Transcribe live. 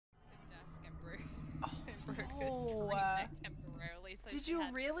So Did you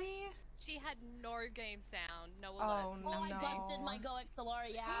really? She had no game sound, no Oh, alerts. no. I busted my Go XLR.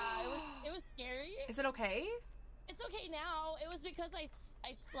 Yeah, it was scary. Is it okay? It's okay now. It was because I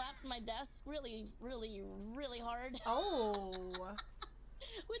slapped my desk really hard. Oh.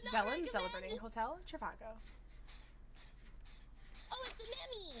 Zelen recommend. celebrating Hotel Trivago. Oh, it's a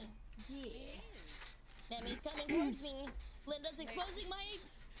Nemi. Yeah. Nemi's coming towards me. Linda's exposing my...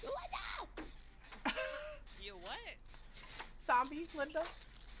 Linda! You what? Zombie Linda.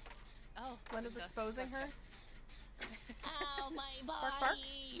 Oh. Linda's exposing her. Ow, my body. Bark, bark.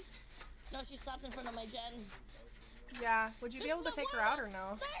 No, she stopped in front of my gen. Yeah. Would you be able to take her out or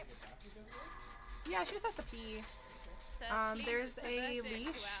no? Sir. Yeah, she just has to pee. So, please, there's it's her a birthday in 2 leash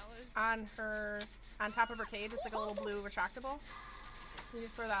hours. on top of her cage. It's like a little blue retractable. You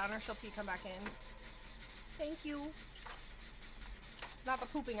just throw that on her, she'll pee, come back in. Thank you. It's not the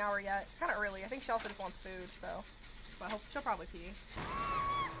pooping hour yet. It's kind of early. I think she also just wants food, so. But I hope she'll probably pee.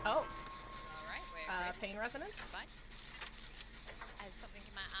 Oh. Alright, pain resonance? Fine. I have something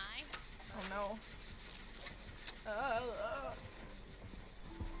in my eye. Oh no.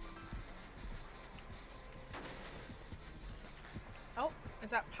 Oh, is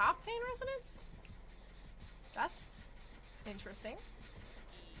that pop pain resonance? That's interesting.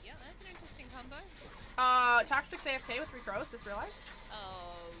 Yeah, that's an interesting combo. Toxic AFK with 3 crows, just realized.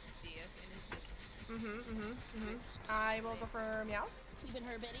 Oh dear, and it's just... I will go for meows. Keeping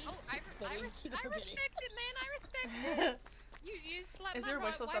her bitty. Oh, I respect it, man, I respect it. You slapped Is my your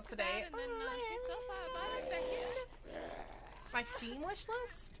wish list up wipe to with that date? and then piss off, I respect it. My Steam wish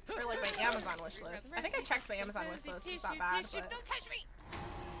list? Or like my Amazon wish list? I think I checked my Amazon wish list, it's not bad, but... Don't touch me!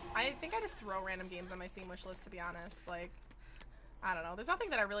 I think I just throw random games on my Steam wish list, to be honest. Like, I don't know. There's nothing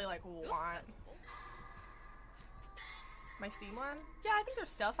that I really, like, want. My Steam one? Yeah, I think there's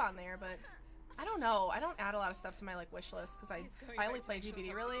stuff on there, but I don't know. I don't add a lot of stuff to my, like, wish list, because I only play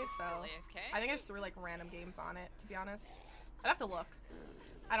GBD, really, so I think I just threw, like, random games on it, to be honest. I'd have to look.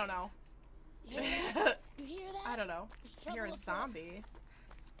 I don't know. You hear that? You hear that? I don't know. I hear a Trouble zombie.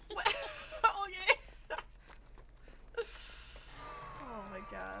 What? Oh, yeah. Oh my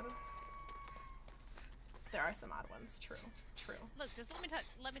god. There are some odd ones. True. True. Look, just let me touch.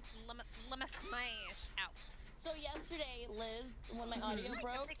 Let me smash out. So yesterday, Liz, when my audio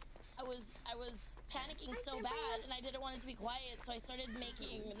broke, I was panicking so bad, and I didn't want it to be quiet, so I started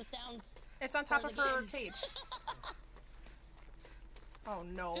making the sounds. It's on top of her cage. Oh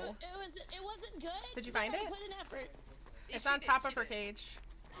no. It wasn't good. Did you find it? I put an effort. It's on top of her cage.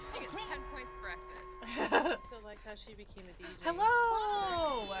 She gets 10 points for I effort. still like how she became a DJ.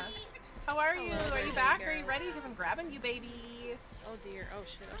 Hello! How are you? Hello, Are you back? Are you ready? Because I'm grabbing you, baby. Oh dear. Oh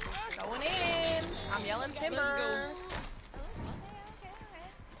shit. Okay. Going in. I'm yelling timber.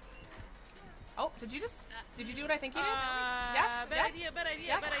 Oh, did you do what I think you did? Yes. Bad Yes. idea. Bad idea.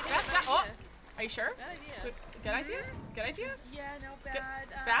 Yes. Bad idea. Yes. Bad Oh, idea. are you sure? Bad idea. Good idea? Good idea? Yeah. No. Bad.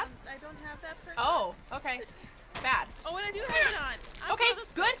 Bad? I don't have that. Oh. Okay. Bad. Oh, and I do have it on. Okay.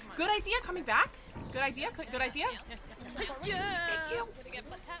 Good. Good idea. Coming back. Good idea. Good idea. Yeah. Thank you.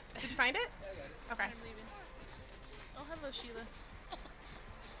 Did you find it? Okay. I'm leaving. Oh, hello, Sheila.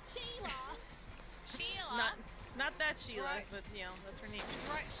 Sheila. Not that Sheila, Right. but you know, that's her name.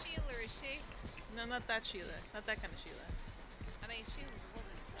 Right, Sheila, is she? No, not that Sheila. Not that kind of Sheila. I mean, Sheila's a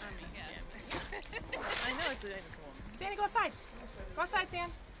woman, so I mean, yeah. I know it's a woman. Sandy, go outside. Go outside, San.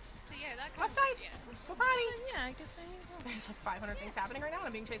 So yeah, that Go kind outside. of, yeah. Go potty. Yeah, I guess I am. There's like 500 things happening right now.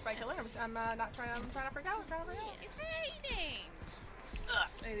 I'm being chased by a killer. I'm not trying. I'm trying to freak out. I'm trying to freak out. It's raining! Ugh.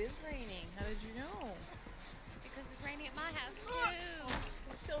 It is raining. How did you know? Because it's raining at my house, too.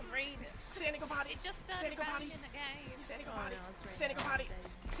 It's still raining. Sandy, go potty. It just Sandy, started go potty. raining in the game. Sandy, go Oh, potty. no, it's raining. Sandy, go potty.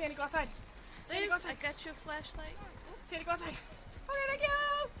 Sandy, go outside. Sandy, Liz, go outside. I got you a flashlight. Sandy, go outside. Okay, thank you.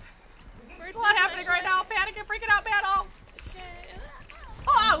 Where's There's a lot the happening right now. flashlight? Panicking, freaking out, battle. Okay.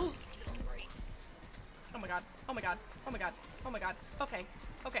 Oh! Oh my god. Oh my god. Oh my god. Oh my god. Okay.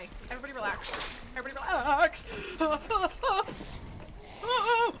 Okay. Everybody relax. Everybody relax.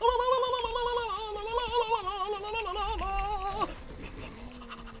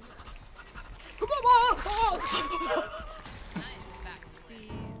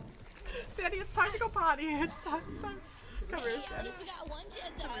 Sandy, it's time to go potty. It's time. Come here, At Sandy. least we got one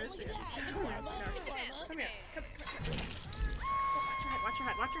gen done. Look at that. Come here, Sandy. Come here. Watch your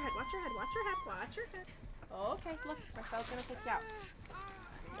head. Watch your head. Watch your head. Watch your head. Watch your head. Okay, look. Marcel's gonna take you out.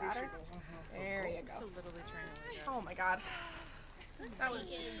 Got her? There you go. So literally trying to wake up. Oh my god. That was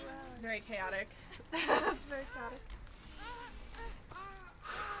very chaotic. That was very chaotic.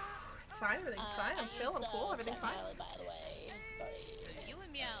 It's fine. Everything's fine. I'm chill. I'm cool. Everything's fine. By the way. So you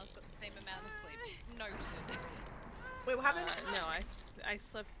and Meow's got the same amount of sleep. Noted. Wait, what happened? No, I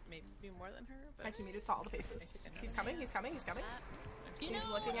slept maybe more than her, but I actually muted all the faces. He's coming, he's coming, he's coming. You He's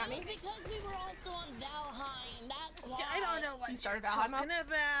know, looking at me. it's because we were also on Valheim. That's why. I don't know what You started you're Valheim? talking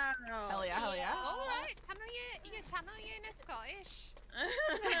about. Hell yeah, hell yeah. Alright, channel you in a Scottish.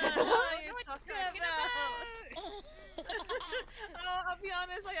 What are you talking about? Oh, I'll be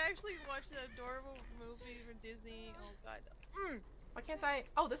honest, I actually watched an adorable movie from Disney. Oh god. Why can't I?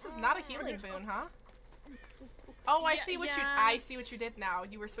 Oh, this is not a healing boon, huh? Oh, I see what you did now.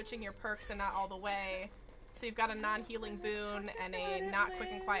 You were switching your perks and not all the way. So you've got a non-healing boon and a not quick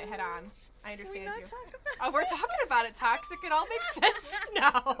and quiet head-on. I understand you. Oh, we're talking about it, Toxic. It all makes sense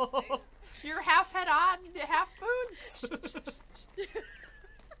now. You're half head-on, half boons.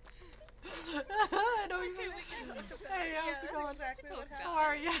 I know exactly. Hey, how's it going? Exactly what How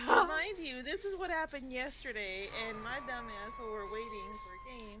are you? Mind you, this is what happened yesterday, and my dumbass, while we were waiting for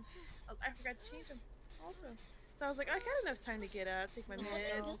a game, I forgot to change them also. So I was like, I got enough time to get up, take my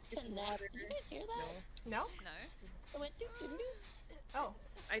meds, get some water. Did you guys hear that? No? No. It went doo-doo-doo. Oh.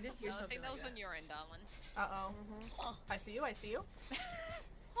 I did hear No, I something think that was like on your end, darling. Uh-oh. Oh. I see you, I see you.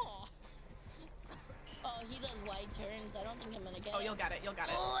 Oh. Oh, he does wide turns. I don't think I'm gonna get Oh, it. you'll get it, you'll get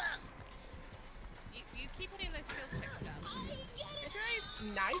it. You keep hitting those skill checks, darling. I didn't get it.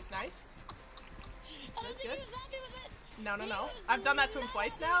 Nice, nice. I don't think Good. he was happy with it. No. I've done that to him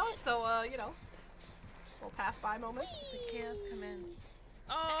twice now, so, you know. We'll pass by moments. The chaos commence.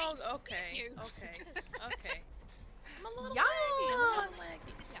 Oh, okay. You. Okay. Okay. I'm a little Yes!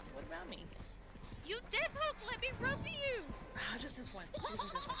 laggy. What about me? You dead hook, let me rub you! Oh, just this once.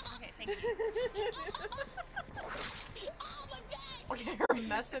 Okay, thank you. Oh, my back. Okay, you're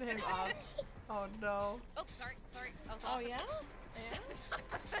messing him up. Oh no. Oh, sorry. I was Oh, off. yeah?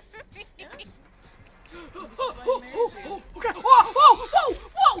 Yeah? Okay.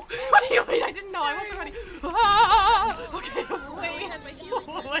 Whoa! Wait, I didn't know. I wasn't ready. Ah! Okay,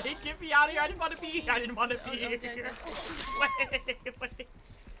 wait, get me out of here. I didn't want to be here. Wait.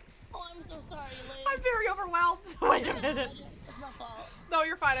 Oh, I'm so sorry, Liz. I'm very overwhelmed. Wait a minute. It's my fault. No,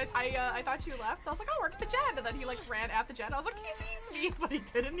 you're fine. I thought you left, so I was like, I'll work at the jet. And then he like ran at the jet. I was like, he sees me, but he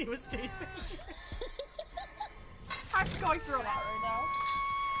didn't. He was chasing me. I'm going through a lot right now.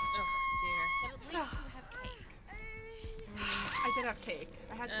 Oh, But at least you have cake. I did have cake.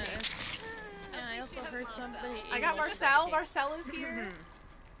 I had dear. cake. Yeah, I also heard somebody. I got Marcel. Marcel is here.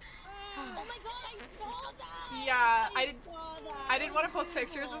 Oh my god, I saw that! Yeah, I saw that. I didn't want to post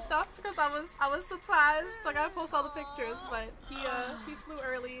pictures and stuff because I was surprised, so I gotta post all the pictures. But he flew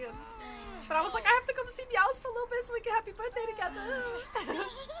early, but I was like, I have to come see Meows for a little bit so we can happy birthday together.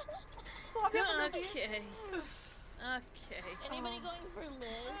 So I'm here for Ruby. Okay. Okay. Anybody going for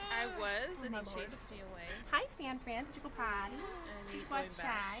Liz? I was, and my he lord. chased me away. Hi, San Fran. Did you go potty? And he's What going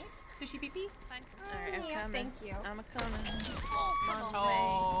back. shy? Did she pee pee? Fine. Alright, I'm Yeah, coming. thank you. I'm coming. Oh, come on.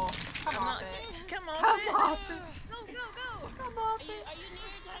 Oh, come I'm off not- it. Come on. Come off it. Go! Come off Are you it.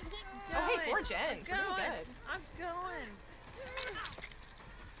 near Toxic? Oh, hey, 4 Going. gens. We're doing good. I'm going.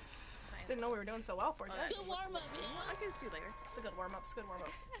 Didn't know we were doing so well. 4 gens. Good warm up, man. I can see you later. It's a good warm up. It's a good warm up.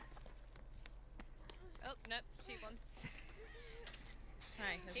 Oh, nope, she wants.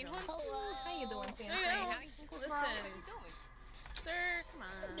 Hi. how's it He going? wants. Hello. How you doing, San Hey, Fran? How Listen. you going? Sir, come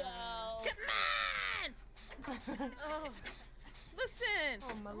on. No. Come on! Oh. Listen!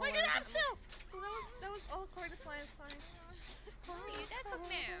 Oh, my my lord. god, I'm still! Well, that was all according to plan, it's fine. Oh, you dead hook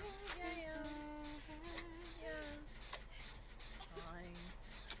now. Yeah. Fine.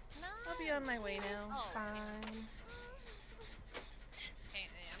 No. I'll be on my way now. Oh, Fine. okay,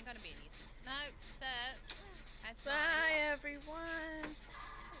 I'm gonna be a nuisance. No, sir. That's fine. Bye, everyone.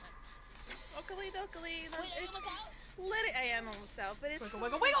 Oakley dokley. Wait, are you almost out? Let it. I am almost out, but it's Wiggle,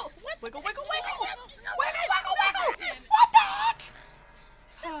 wiggle, wiggle! Wiggle, wiggle, wiggle! No. Wiggle, wiggle, wiggle! What the heck?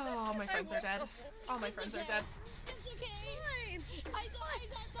 Oh, my friends are dead. All my friends are dead. It's okay. fine. I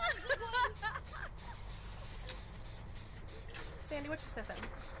thought Toxic won. Sandy, what you sniffing?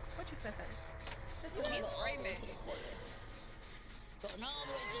 What you sniffing? Sit We're still. He's gonna go right all the way there. to the corner. Going all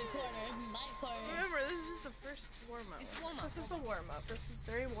the way to the corner. This is my corner. Remember, this is just the first warm up. It's warm up. This is a warm up. This is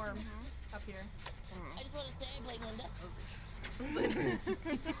very warm up here. I just want to say I blame Linda.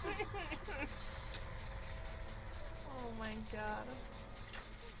 Oh my god.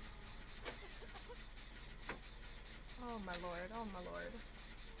 Oh my lord. Oh my lord.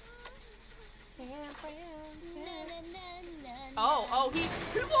 San Francisco. Oh, he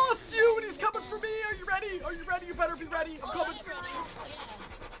lost you and he's coming for me. Are you ready? Are you ready? You better be ready. I'm coming.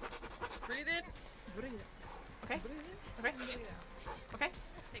 Breathe in. Breathe in. Okay. Breathe in. Okay. Breathe out. Okay.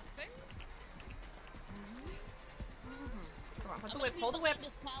 Take the thing. Come on. Hold the whip. Hold the whip.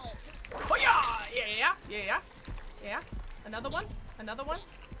 This pallet. Oh yeah. Yeah. Yeah. Another one. Another one.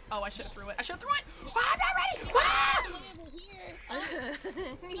 Oh, I should have threw it. I should have threw it. Ah, I'm not ready. Ah!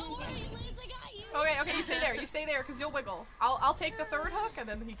 Don't worry, Liz, I got you. Okay, okay, you stay there. You stay there, because you'll wiggle. I'll take the third hook, and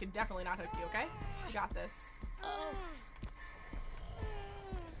then he can definitely not hook you, okay? You got this. Oh.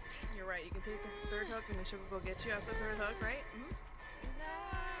 You're right, you can take the third hook and then she'll go get you after the third hook, right? Mm-hmm.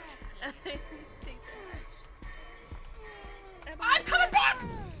 I'm coming back!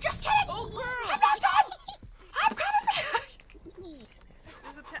 Just kidding! Oh, girl! I'm not done! I'm coming back!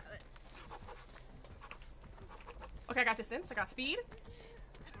 There's a pallet. Okay, I got distance. I got speed.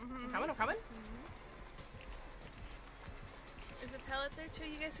 I'm coming, I'm coming. There's a pallet there too.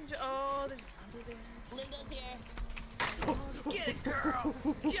 You guys can just. Oh, there's under there. Linda's here. Get it, girl!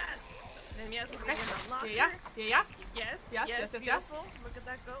 Yes! And then yes, we're Okay. gonna unlock Yeah, her. yeah. Yeah, Yes. Yes, yes, yes, yes. Beautiful. Look at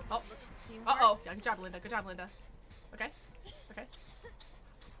that go. Oh. Look at the teamwork. Uh-oh. Yeah, good job, Linda. Good job, Linda. Okay. Okay.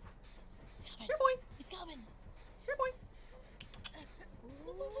 He's coming. Here, boy. He's coming. Here, boy.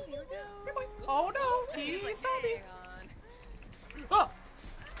 Ooh, here we go. Here, boy. Oh, no. He like, saw me. hang on. Oh!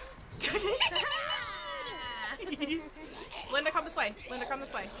 Linda, come this way. Linda, come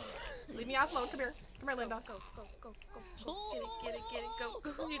this way. Leave me out alone. Come here. Come here, Linda. Go, go, go, go, go. Get it, go,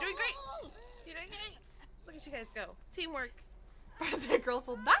 go. You're doing great. You're doing great. Look at you guys go. Teamwork. The girls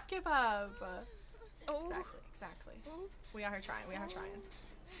will not give up. Oh. Exactly, exactly. Ooh. We are here trying. We are here trying.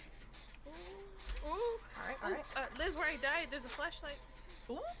 Ooh. Alright, alright. Liz, where I died, there's a flashlight.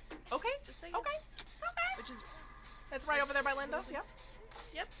 Ooh. Okay. Just saying. Okay. Okay. Which is, It's right over there by Linda. Yep.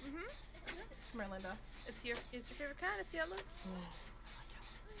 yep. Mm-hmm. Come here, Linda. It's your favorite kind. It's yellow.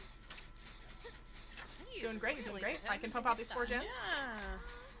 Doing great. You're doing great. I can pump out these 4 gens. Yeah.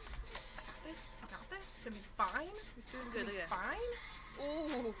 I got this. I got this. It's gonna be fine. You're doing It's good. gonna be Look at that. fine.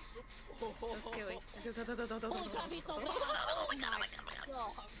 Ooh. That's scary. Holy crap, he's so fast. Oh my god, oh my god, oh my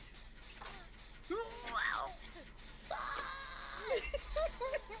god.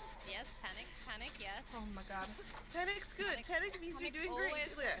 Yes, panic, panic, yes. Oh my god. Panic's good. Panic means you're doing great.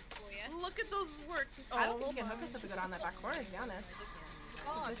 always Look at works for you. Look at those work. I don't think you can hook us if we go down that back corner, to be honest.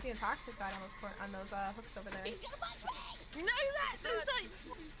 Oh, Because Misty and Toxic died on those hooks over there. He's gonna punch me! No, he's not. No, he's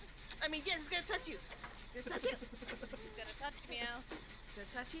not. I mean, yes, he's gonna touch you. He's gonna touch you. he's gonna touch me, else. He's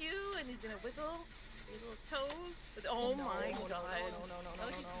gonna touch you, and he's gonna wiggle your little toes. But, oh my god. No.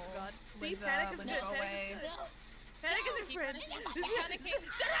 Oh, she's God. See, Linda, Panic is Linda, good. go Panic away. is good. No. Panic is your Keep friend. panicking. Keep panicking.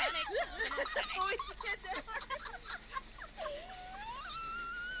 Panic. Oh, she get down.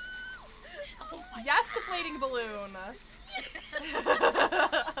 Yes, deflating balloon. Tell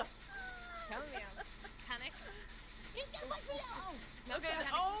me, else. Panic. He's gonna punch me now! No, Okay,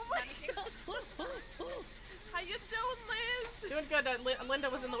 panic. oh my Panicking. How you doing, Liz? Doing good. Linda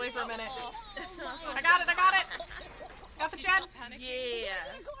was in the way for a minute. Oh my I got it. I got it. Got the gen. Panicking.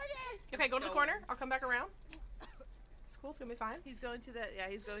 Yeah. Okay, go to the corner. I'll come back around. It's cool. It's gonna be fine. He's going to that. Yeah,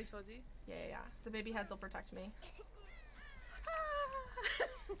 he's going towards you. Yeah. The baby heads will protect me.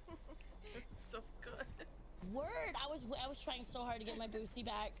 That's so good. Word! I was trying so hard to get my boosty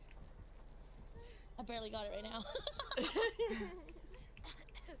back. I barely got it right now.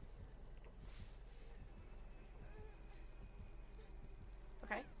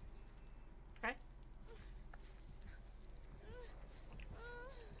 Okay. Okay.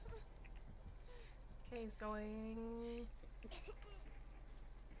 Okay, he's going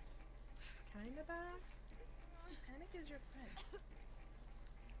kinda back. Panic is your friend.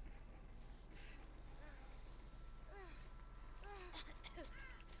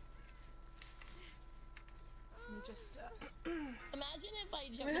 Let me just Imagine if I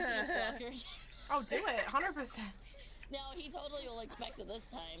jump into this locker. oh, do it. 100%. No, he totally will expect it this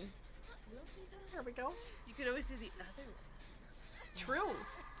time. There we go. You could always do the other one. True.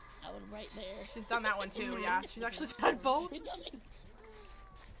 I would right there. She's done that one too, yeah. She's actually done both. He's coming.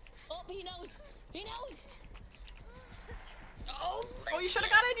 Oh, he knows. He knows. Oh, Oh, you should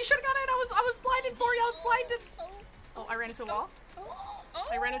have got it. You should have got it. I was blinded for you. I was blinded. Oh, I ran into a wall.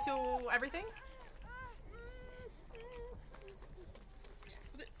 I ran into everything.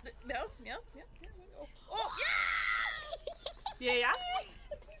 Meows, meows, meows, meows. Oh, Yeah.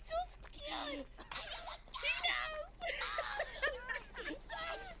 He's so scared.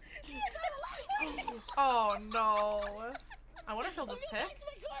 Oh no. I wonder if he'll just pick.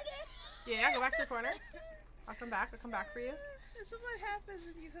 Yeah, go back to the corner. I'll come back for you. This is what happens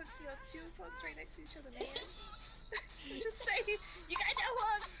when you hook your 2 hooks right next to each other, man. Just say, you got no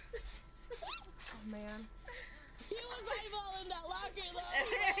hooks. Oh man. He was eyeballing that locker though.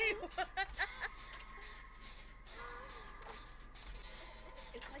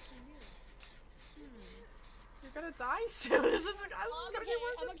 It's like he knew. You're gonna die soon. This is gonna I'm get okay.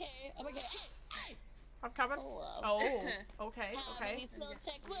 worse. I'm okay. I'm okay. Hey! I'm coming. Hello. Oh, okay, How okay. many spell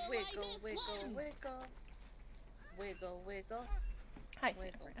checks will I Wiggle, miss wiggle, one? wiggle. Wiggle, wiggle. Hi, Wiggle,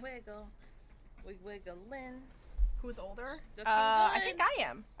 Sanford. wiggle. We wiggling. Who's older? Looking I good. think I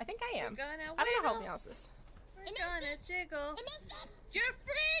am. I think I We're am. gonna I don't know how wiggle. Meows is. We're gonna jiggle. I messed up. You're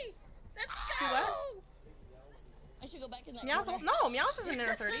free! Let's Do go! what? I should go back in that Meows, corner. no, Meows is in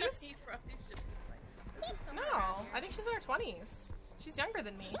her 30s. He probably should be fine. This is somewhere No, around I think she's in her 20s. She's younger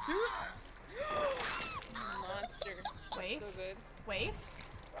than me. here. Monster. That's Wait. So good. Wait.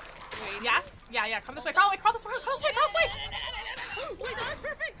 Wait. Yes? Yeah, yeah, come this way. Crawl away, crawl this way, crawl this way, crawl this way! Wait, no, that's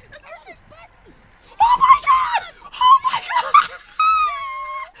perfect! That's perfect! Oh my god! Oh my god!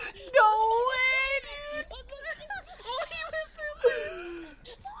 No way, dude! Oh, he went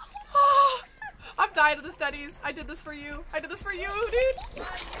through. Oh, I'm dying of the studies. I did this for you. I did this for you, dude.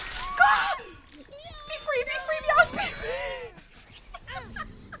 Ah! Be free, Meows, be free.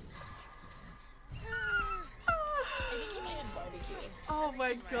 I think he might have barbecue. Oh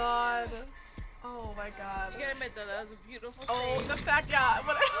my god. Oh my god. You gotta admit though, that was a beautiful Oh, save. the fact, yeah.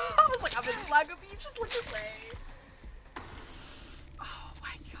 When I was like, I'm in Lago Beach, just look this way. Oh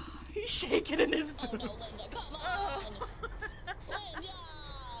my god. He's shaking in his Oh boots. no, Linda, come on! Oh. Linda!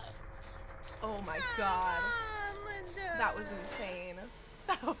 Oh my god. Ah, Linda. That was insane.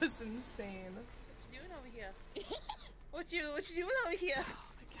 That was insane. What you doing over here? What you doing over here? Oh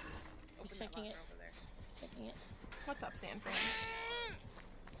my god. He's Open that checking locker it. over there. Checking it. What's up, Sanford?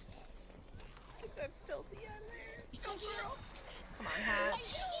 That's still the end there. He's checking it. Come on,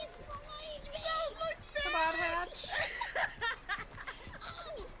 Hatch. Come on, Hatch.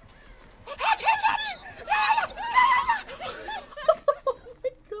 Hatch, Hatch, Hatch! Oh my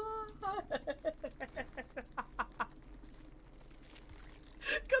god.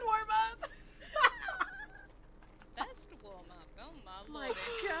 Good warm up. Best warm up. Oh my My lordy.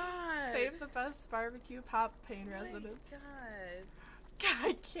 god. Save the best barbecue pop pain residence. God. God,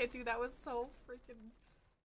 I can't do that. Was so freaking